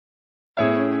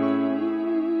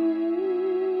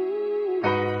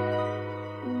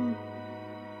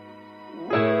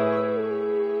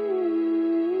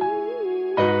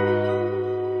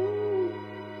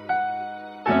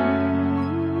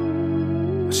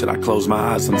Shit, I close my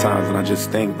eyes sometimes and I just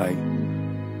think like,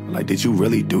 did you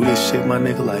really do this shit, my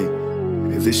nigga? Like,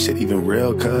 is this shit even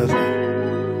real, cuz?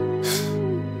 Like,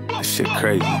 this shit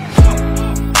crazy.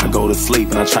 I go to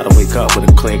sleep and I try to wake up with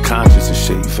a clear conscience and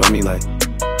shit, you feel me? Like,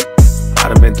 I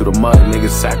done been through the mud, niggas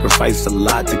sacrificed a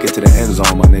lot to get to the end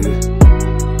zone, my nigga.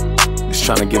 Just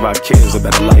trying to give our kids a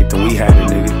better life than we had it,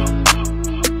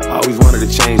 nigga. I always wanted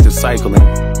to change the cycle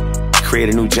and create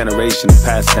a new generation and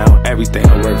pass down everything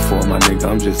I worked for, my nigga.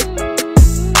 I'm just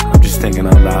thinking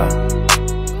out loud.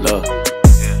 Look,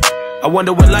 I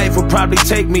wonder what life would probably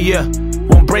take me, yeah.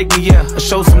 Won't break me, yeah. I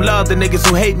show some love to niggas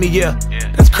who hate me, yeah.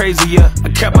 That's crazy, yeah. I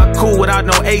kept my cool without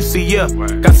no AC, yeah.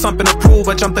 Got something to prove,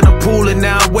 I jumped in the pool and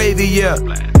now I'm wavy, yeah.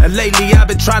 And lately I've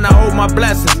been trying to hold my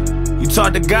blessings. You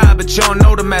talk to God, but you don't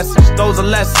know the message. Those are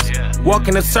lessons.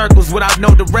 Walking in circles without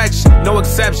no direction, no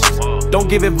exceptions. Don't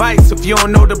give advice if you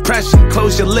don't know depression.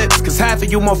 Close your lips, cause half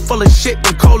of you more full of shit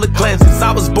than cola cleanses.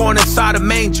 I was born inside a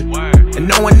manger, and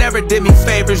no one ever did me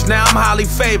favors. Now I'm highly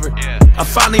favored. I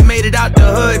finally made it out the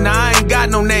hood, now I ain't got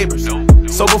no neighbors.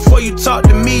 So before you talk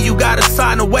to me, you gotta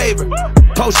sign a waiver.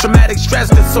 Post-traumatic stress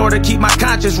disorder, keep my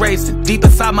conscience racing deep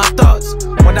inside my thoughts.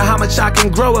 Wonder how much I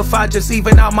can grow if I just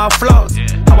even out my flaws.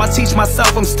 How I teach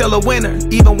myself I'm still a winner,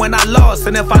 even when I lost.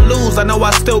 And if I lose, I know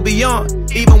I'll still be on.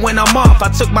 Even when I'm off, I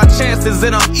took my chances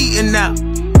and I'm eating now.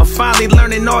 I'm finally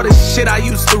learning all this shit I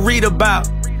used to read about.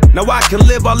 Now I can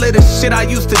live all of this shit I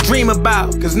used to dream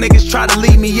about. Cause niggas try to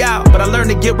leave me out, but I learned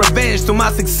to get revenge through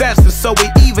my successes, so we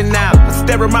even now. I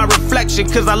stare at my reflection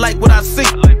cause I like what I see.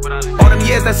 All them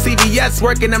years at CVS,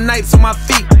 working them nights on my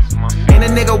feet. Ain't a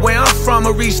nigga where I'm from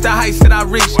will reach the heights that I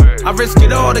reach. I risk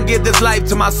it all to give this life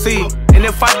to my seed. And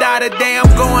if I die today,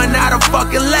 I'm going out a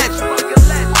fucking legend.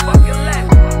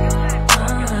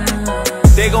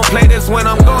 They gon' play this when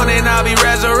I'm gone and I'll be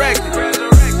resurrected.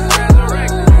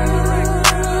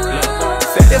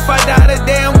 Said if I die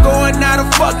today, I'm going out a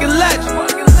fucking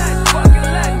legend.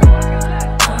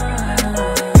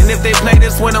 And if they play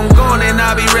this when I'm gone, then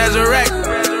I'll be resurrected.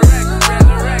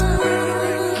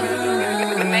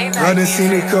 I done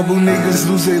seen a couple niggas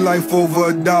lose their life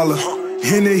over $1.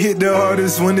 And it hit the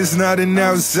hardest when it's not an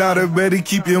outsider. Better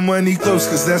keep your money close,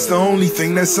 cause that's the only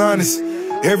thing that's honest.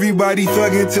 Everybody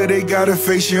thuggin' till they gotta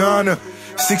face your honor.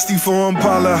 64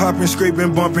 Impala, hopping,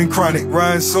 scraping, bumping chronic.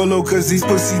 Riding solo cause these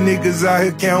pussy niggas out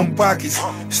here counting pockets.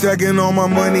 Stacking all my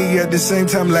money at the same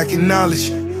time lacking knowledge.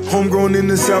 Homegrown in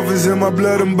the South is in my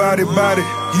blood, I'm body.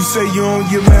 You say you own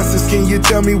your masters, can you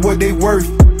tell me what they worth?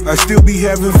 I still be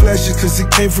having flashes cause it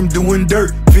came from doing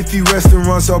dirt. 50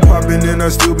 restaurants all popping and I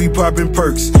still be popping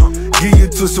perks. Give you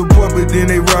to support but then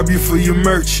they rob you for your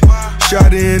merch.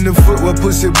 Shot it in the foot, what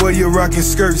pussy boy you rocking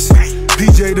skirts.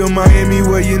 PJ to Miami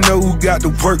where you know who got the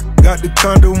work. Got the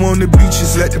condo on the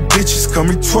beaches, let the bitches come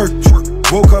and twerk.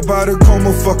 Woke up out of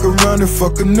coma, fuck around and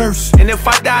fuck a nurse. And if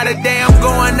I die today, I'm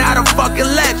going out a fucking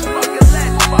legend.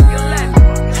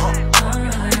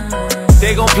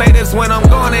 They gon' play this when I'm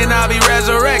gone and I'll be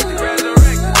resurrected.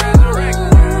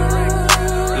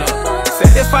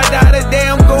 Said if I die today,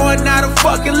 I'm going out a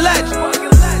fucking legend.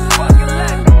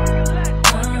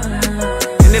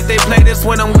 And if they play this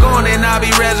when I'm gone, then I'll be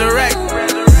resurrected.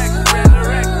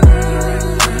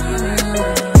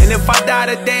 And if I die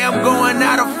today, I'm going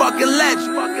out a fucking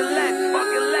legend.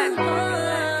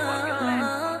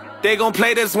 They gon'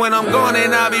 play this when I'm gone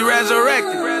and I'll be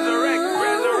resurrected.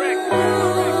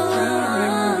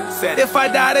 Said if I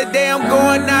die today, I'm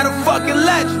going out a fucking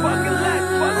legend.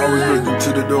 Always looking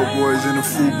to the dope boys in the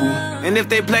FUBU. And if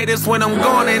they play this when I'm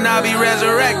gone, then I'll be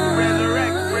resurrected.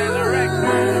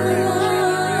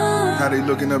 How they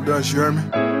looking up to us, you heard me?